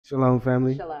Shalom,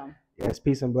 family. Shalom. Yes,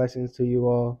 peace and blessings to you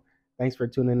all. Thanks for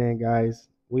tuning in, guys.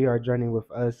 We are journeying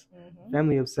with us,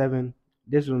 family of 7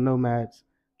 digital nomads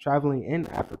traveling in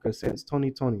Africa since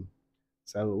 2020.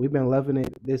 So we've been loving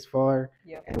it this far,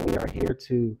 Yep. and we are here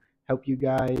to help you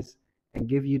guys and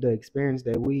give you the experience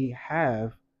that we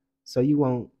have so you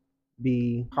won't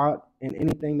be caught in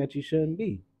anything that you shouldn't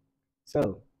be.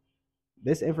 So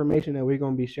this information that we're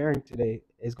going to be sharing today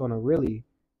is going to really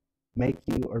make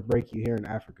you or break you here in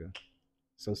Africa.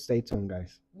 So stay tuned,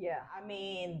 guys. Yeah, I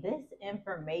mean, this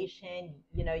information,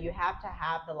 you have to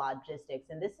have the logistics.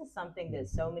 And this is something that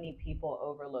so many people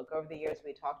overlook. Over the years,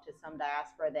 we talked to some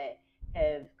diaspora that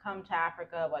have come to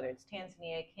Africa, whether it's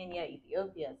Tanzania, Kenya,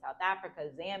 Ethiopia, South Africa,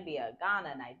 Zambia,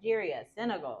 Ghana, Nigeria,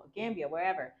 Senegal, Gambia,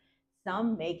 wherever.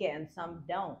 Some make it and some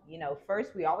don't.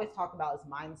 First, we always talk about is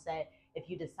mindset. If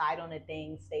you decide on a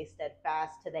thing, stay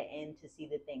steadfast to the end to see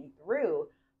the thing through.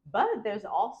 But there's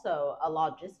also a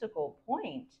logistical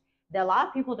point that a lot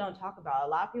of people don't talk about. A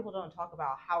lot of people don't talk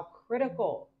about how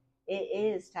critical it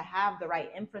is to have the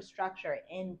right infrastructure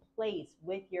in place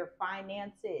with your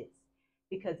finances.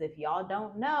 Because if y'all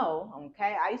don't know,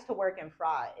 okay, I used to work in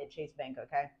fraud at Chase Bank,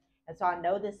 okay? And so I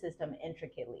know the system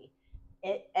intricately.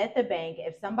 At the bank,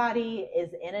 if somebody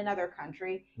is in another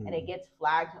country and it gets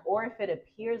flagged, or if it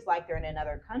appears like they're in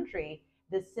another country,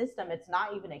 the system, it's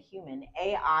not even a human.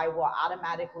 AI will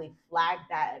automatically flag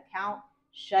that account,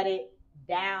 shut it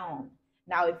down.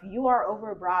 Now, if you are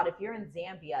over abroad, if you're in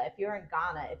Zambia, if you're in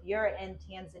Ghana, if you're in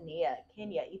Tanzania,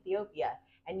 Kenya, Ethiopia,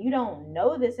 and you don't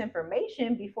know this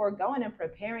information before going and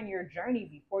preparing your journey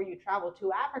before you travel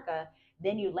to Africa,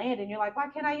 then you land and you're like, why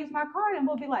can't I use my card? And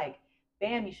we'll be like,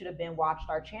 bam, you should have been watched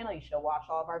our channel. You should have watched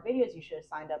all of our videos. You should have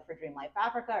signed up for Dream Life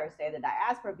Africa or State of the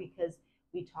Diaspora, because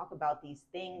we talk about these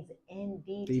things in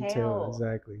detail.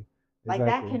 Exactly. Like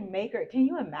that can make her. Can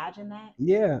you imagine that?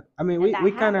 Yeah, I mean,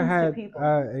 we kind of had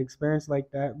experience like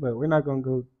that, but we're not going to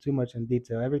go too much in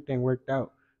detail. Everything worked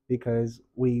out because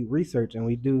we research and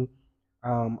we do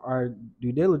our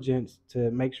due diligence to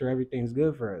make sure everything's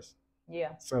good for us.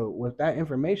 Yeah. So with that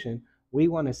information, we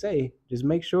want to say, just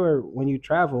make sure when you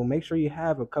travel, make sure you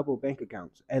have a couple bank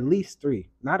accounts, at least 3,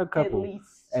 not a couple,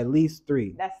 at least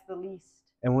 3. That's the least.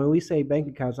 And when we say bank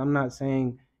accounts, I'm not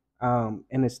saying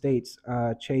in the States,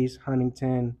 Chase,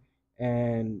 Huntington,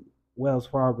 and Wells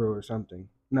Fargo or something.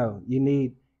 No, you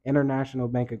need international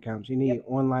bank accounts. You need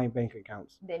online bank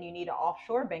accounts. Then you need an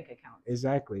offshore bank account.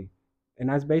 Exactly. And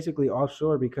that's basically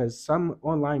offshore, because some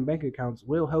online bank accounts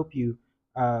will help you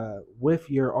with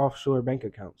your offshore bank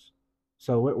accounts.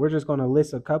 So we're just going to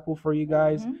list a couple for you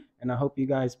guys, and I hope you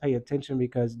guys pay attention,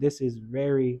 because this is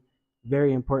very,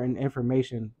 very important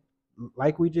information.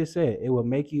 Like we just said, it will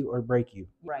make you or break you.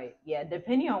 Right. Yeah.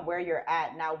 Depending on where you're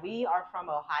at. Now, we are from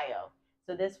Ohio.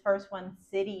 So this first one,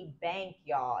 Citibank,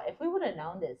 y'all. If we would have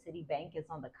known that Citibank is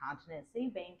on the continent,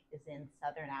 Citibank is in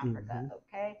Southern Africa,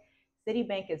 okay?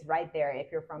 Citibank is right there.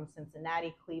 If you're from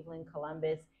Cincinnati, Cleveland,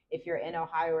 Columbus, if you're in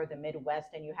Ohio or the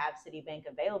Midwest and you have Citibank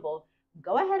available,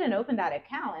 go ahead and open that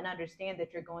account and understand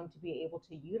that you're going to be able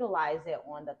to utilize it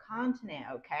on the continent,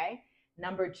 okay?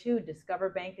 Number 2, Discover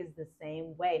Bank is the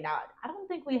same way. Now, I don't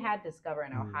think we had Discover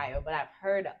in Ohio, but I've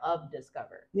heard of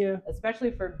Discover. Yeah.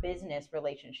 Especially for business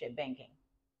relationship banking.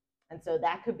 And so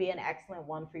that could be an excellent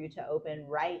one for you to open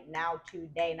right now,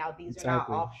 today. Now, these are not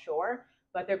offshore,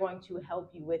 but they're going to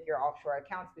help you with your offshore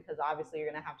accounts, because obviously you're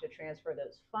going to have to transfer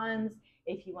those funds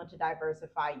if you want to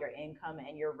diversify your income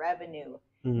and your revenue.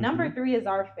 Number 3 is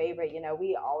our favorite.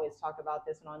 We always talk about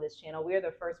this one on this channel. We're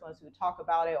the first ones who talk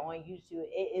about it on YouTube.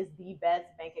 It is the best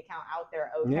bank account out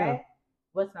there, okay? Yeah.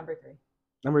 What's number 3?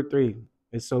 Number 3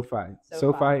 is SoFi.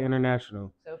 SoFi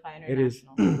International. SoFi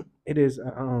International. It is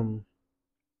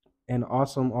an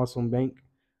awesome bank.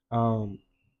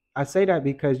 I say that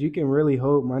because you can really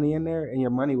hold money in there and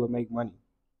your money will make money.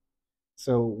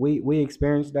 So we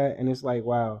experienced that, and it's like,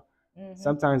 wow.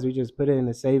 Sometimes we just put it in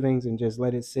the savings and just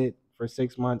let it sit for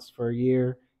 6 months, for a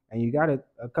year, and you got a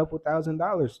couple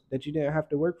 $1,000s that you didn't have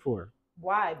to work for.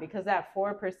 Why? Because that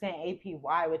 4%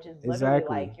 APY, which is literally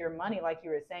like your money, like you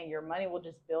were saying, your money will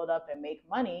just build up and make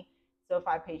money.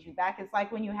 SoFi pays you back. It's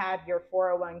like when you have your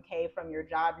 401k from your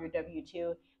job, your W-2,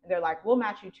 and they're like, we'll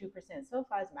match you 2%.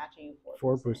 SoFi's matching you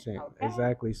 4%. 4%. Okay?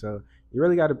 Exactly. So you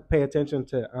really got to pay attention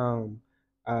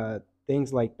to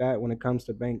things like that when it comes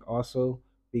to bank also,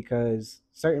 because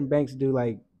certain banks do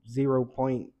like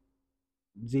 0.02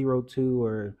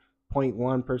 or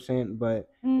 0.1%, but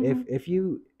if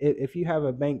you have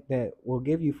a bank that will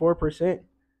give you 4%,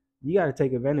 you got to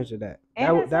take advantage of that.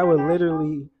 That would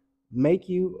literally make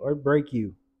you or break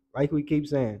you, like we keep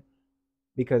saying,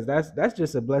 because that's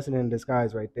just a blessing in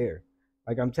disguise right there.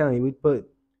 Like I'm telling you, we put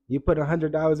You put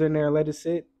 $100 in there and let it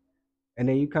sit, and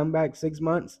then you come back 6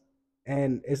 months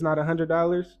and it's not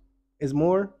 $100, it's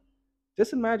more.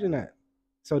 Just imagine that.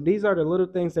 So these are the little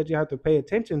things that you have to pay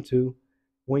attention to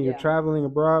when you're Yeah. traveling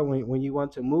abroad, when you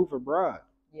want to move abroad.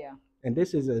 Yeah. And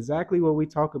this is exactly what we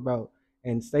talk about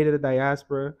in State of the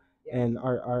Diaspora Yep. and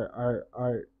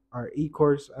our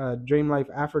e-course, Dream Life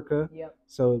Africa. Yep.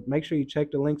 So make sure you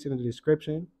check the links in the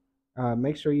description.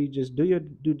 Make sure you just do your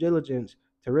due diligence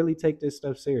to really take this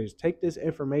stuff serious. Take this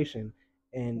information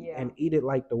and Yeah. and eat it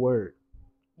like the word.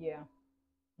 Yeah.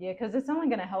 Yeah, because it's only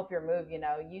going to help your move.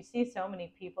 You see so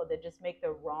many people that just make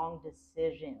the wrong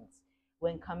decisions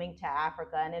when coming to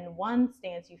Africa. And in one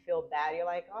stance, you feel bad. You're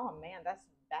like, oh man, that's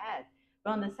bad.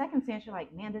 But on the second stance, you're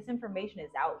like, man, this information is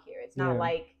out here. It's not Yeah,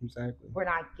 like exactly.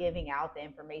 we're not giving out the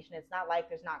information. It's not like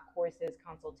there's not courses,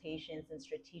 consultations, and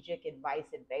strategic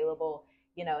advice available.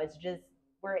 It's just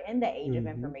we're in the age of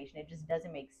information. It just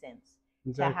doesn't make sense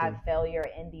to have failure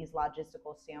in these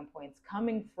logistical standpoints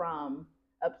coming from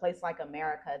a place like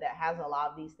America that has a lot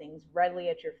of these things readily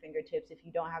at your fingertips. If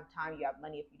you don't have time, you have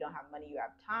money. If you don't have money, you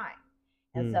have time.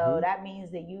 And so that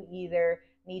means that you either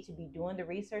need to be doing the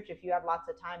research. If you have lots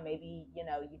of time, maybe, you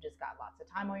just got lots of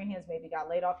time on your hands, maybe you got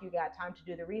laid off, you got time to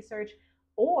do the research,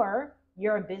 or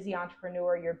you're a busy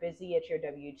entrepreneur, you're busy at your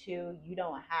W-2, you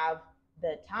don't have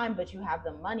the time, but you have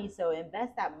the money. So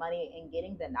invest that money in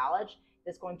getting the knowledge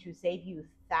that's going to save you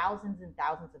thousands and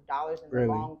thousands of dollars in the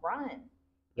long run.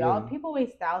 Y'all, people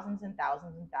waste thousands and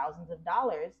thousands and thousands of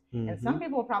dollars. And some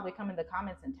people will probably come in the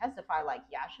comments and testify like,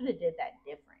 yeah, I should have did that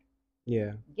different.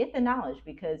 Yeah. Get the knowledge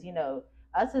because,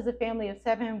 us as a family of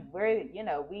 7, we're,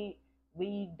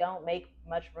 we don't make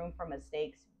much room for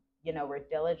mistakes. We're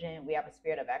diligent. We have a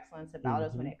spirit of excellence about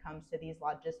us when it comes to these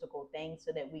logistical things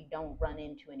so that we don't run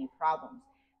into any problems.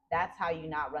 That's how you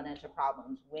not run into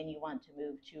problems when you want to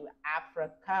move to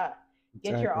Africa.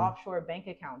 Get your offshore bank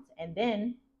accounts. And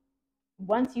then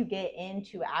once you get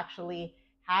into actually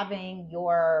having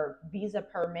your visa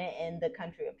permit in the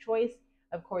country of choice,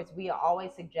 of course, we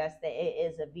always suggest that it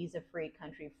is a visa-free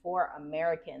country for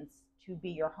Americans to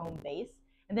be your home base.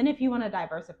 And then if you want to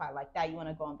diversify like that, you want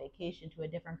to go on vacation to a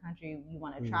different country, you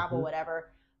want to travel,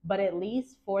 whatever. But at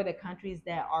least for the countries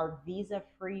that are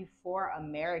visa-free for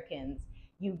Americans,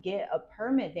 you get a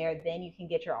permit there, then you can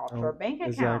get your offshore bank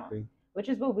account, which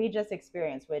is what we just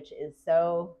experienced, which is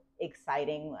so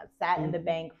exciting. I sat in the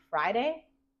bank Friday.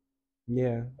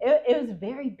 Yeah. It was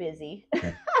very busy.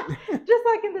 Just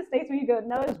like in the States when you go,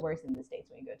 no, it was worse in the States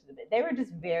when you go to the bank. They were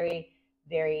just very,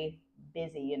 very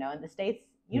busy, In the States,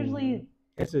 usually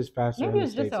it's just faster. Maybe it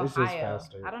was just Ohio.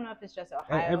 I don't know if it's just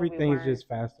Ohio. Everything's just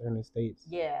faster in the States.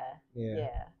 Yeah.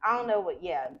 I don't know what.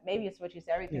 Yeah, maybe it's what you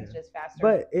said. Everything's just faster.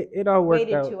 But it all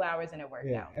worked out. Waited 2 hours and it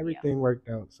worked out. Everything worked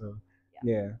out. So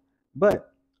yeah.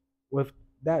 But with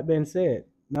that being said,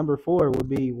 number 4 would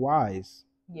be Wise.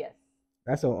 Yes.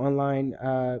 That's an online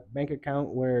bank account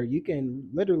where you can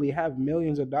literally have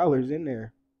millions of dollars in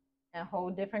there. And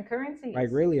hold different currencies. Like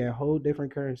really, and hold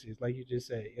different currencies, like you just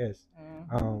said. Yes.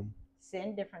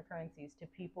 Send different currencies to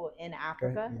people in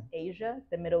Africa, Asia,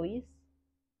 the Middle East.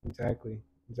 Exactly.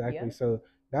 Yep. So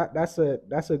that's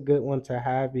a good one to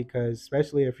have because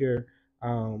especially if you're,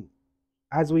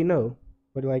 as we know,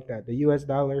 put it like that, the U.S.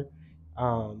 dollar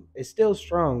is still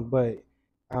strong, but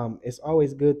it's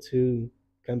always good to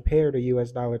compare the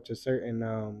U.S. dollar to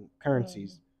certain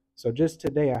currencies. So just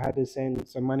today, I had to send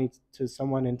some money to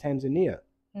someone in Tanzania,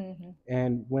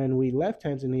 and when we left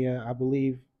Tanzania, I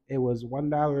believe it was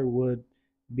 $1 would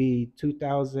be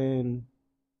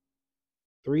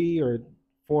 2,003 or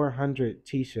 400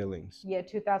 T shillings. Yeah,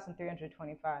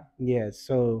 2,325. Yeah.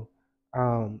 So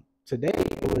today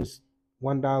it was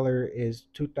 $1 is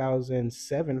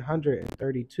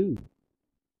 2,732.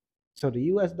 So the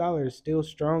U.S. dollar is still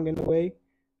strong in a way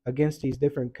against these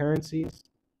different currencies.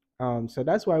 So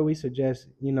that's why we suggest,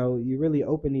 you really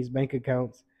open these bank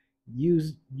accounts,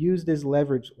 use this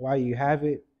leverage while you have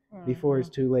it before it's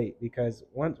too late. Because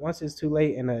once it's too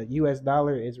late and a U.S.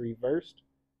 dollar is reversed,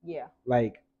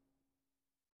 like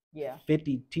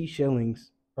 50 T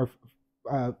shillings or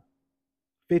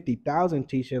 50,000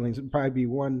 T shillings would probably be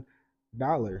 $1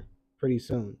 pretty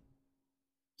soon.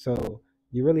 So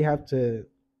you really have to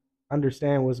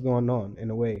understand what's going on in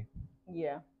a way.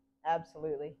 Yeah,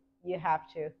 absolutely. You have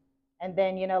to. And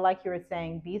then, like you were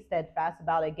saying, be steadfast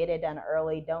about it. Get it done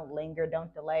early. Don't linger.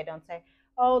 Don't delay. Don't say,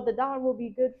 oh, the dollar will be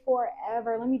good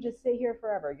forever. Let me just sit here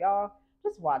forever. Y'all,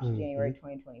 just watch January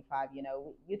 2025.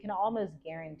 You can almost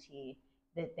guarantee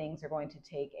that things are going to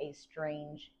take a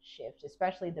strange shift,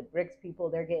 especially the BRICS people.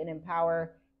 They're getting in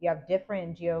power. You have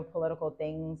different geopolitical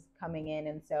things coming in.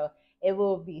 And so it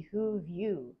will behoove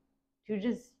you to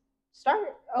just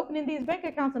start opening these bank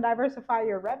accounts and diversify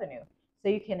your revenue so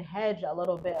you can hedge a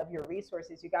little bit of your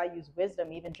resources. You got to use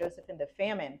wisdom. Even Joseph in the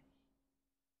famine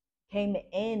came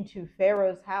into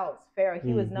Pharaoh's house. Pharaoh,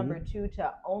 he was number two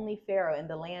to only Pharaoh in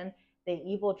the land, the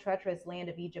evil, treacherous land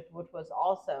of Egypt, which was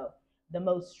also the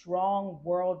most strong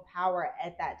world power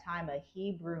at that time. A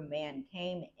Hebrew man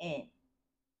came in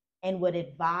and would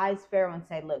advise Pharaoh and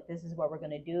say, look, this is what we're going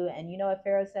to do. And you know what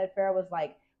Pharaoh said? Pharaoh was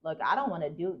like, look, I don't want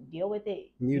to deal with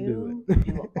it. You do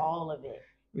all of it.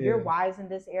 Yeah. You're wise in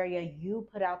this area. You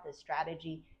put out the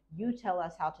strategy. You tell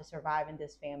us how to survive in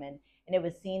this famine. And it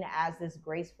was seen as this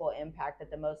graceful impact that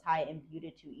the Most High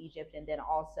imputed to Egypt, and then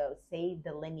also saved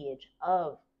the lineage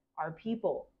of our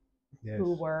people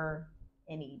who were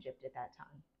in Egypt at that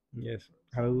time. Yes.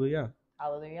 Hallelujah.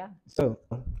 Hallelujah. So,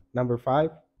 number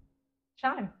 5.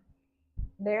 Chime.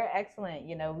 They're excellent.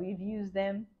 You know, we've used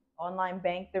them. Online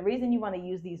bank. The reason you want to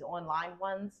use these online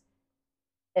ones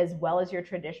as well as your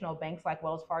traditional banks like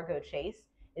Wells Fargo, Chase,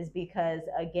 is because,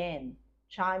 again,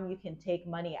 Chime, you can take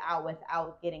money out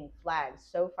without getting flagged.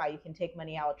 SoFi, you can take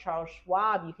money out. Charles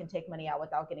Schwab, you can take money out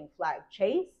without getting flagged.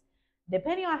 Chase,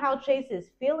 depending on how Chase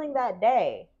is feeling that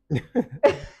day,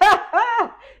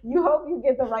 you hope you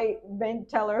get the right bank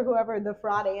teller, whoever the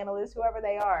fraud analyst, whoever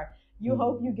they are. You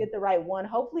hope you get the right one.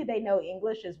 Hopefully they know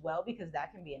English as well, because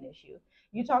that can be an issue.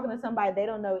 You talking to somebody, they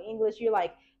don't know English. You're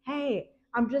like, hey,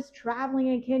 I'm just traveling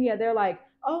in Kenya. They're like,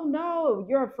 oh no,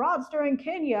 you're a fraudster in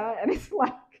Kenya. And it's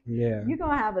like, you're going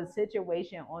to have a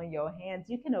situation on your hands.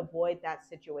 You can avoid that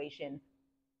situation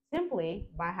simply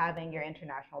by having your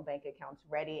international bank accounts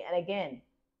ready. And again,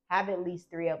 have at least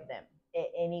 3 of them at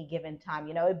any given time.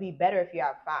 You know, it'd be better if you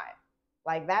have 5.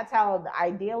 Like, that's how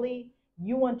ideally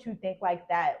you want to think like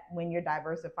that when you're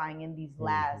diversifying in these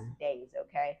last days,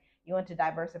 okay? You want to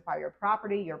diversify your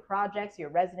property, your projects, your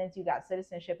residence. You got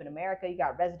citizenship in America. You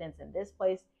got residence in this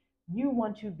place. You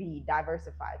want to be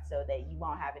diversified so that you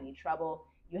won't have any trouble.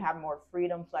 You have more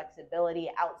freedom, flexibility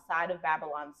outside of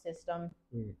Babylon's system,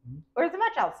 or as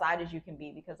much outside as you can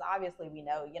be, because obviously we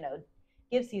know, you know,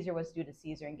 give Caesar what's due to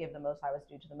Caesar and give the Most High what's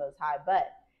due to the Most High.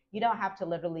 But you don't have to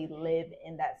literally live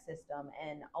in that system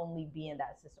and only be in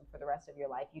that system for the rest of your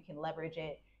life. You can leverage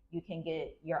it. You can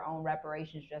get your own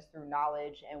reparations just through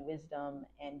knowledge and wisdom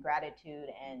and gratitude.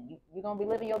 And you're going to be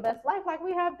living your best life like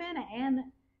we have been, and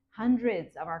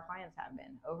hundreds of our clients have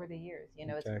been over the years. You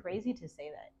know, It's crazy to say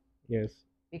that. Yes.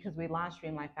 Because we launched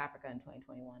Stream Life Africa in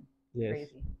 2021. Yes.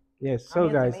 Crazy. Yes. So,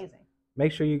 guys,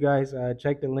 make sure you guys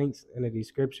check the links in the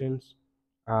descriptions.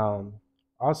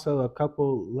 Also, a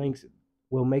couple links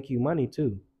will make you money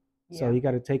too. So you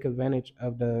got to take advantage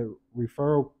of the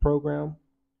referral program,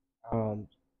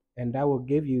 and that will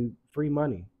give you free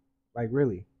money, like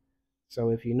really. So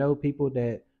if you know people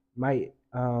that might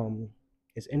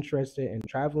is interested in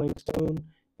traveling soon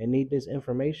and need this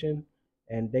information,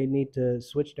 and they need to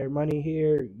switch their money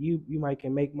here, you might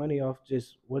can make money off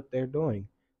just what they're doing.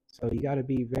 So you got to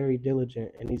be very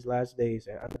diligent in these last days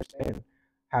and understand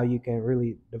how you can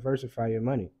really diversify your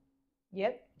money.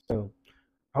 Yep. So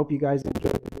hope you guys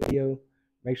enjoyed the video.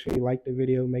 Make sure you like the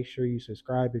video. Make sure you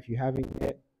subscribe if you haven't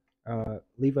yet.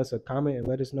 Leave us a comment and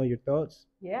let us know your thoughts.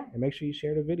 Yeah. And make sure you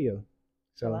share the video.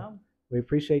 So Shalom. We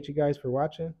appreciate you guys for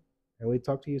watching, and we'll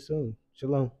talk to you soon.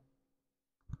 Shalom.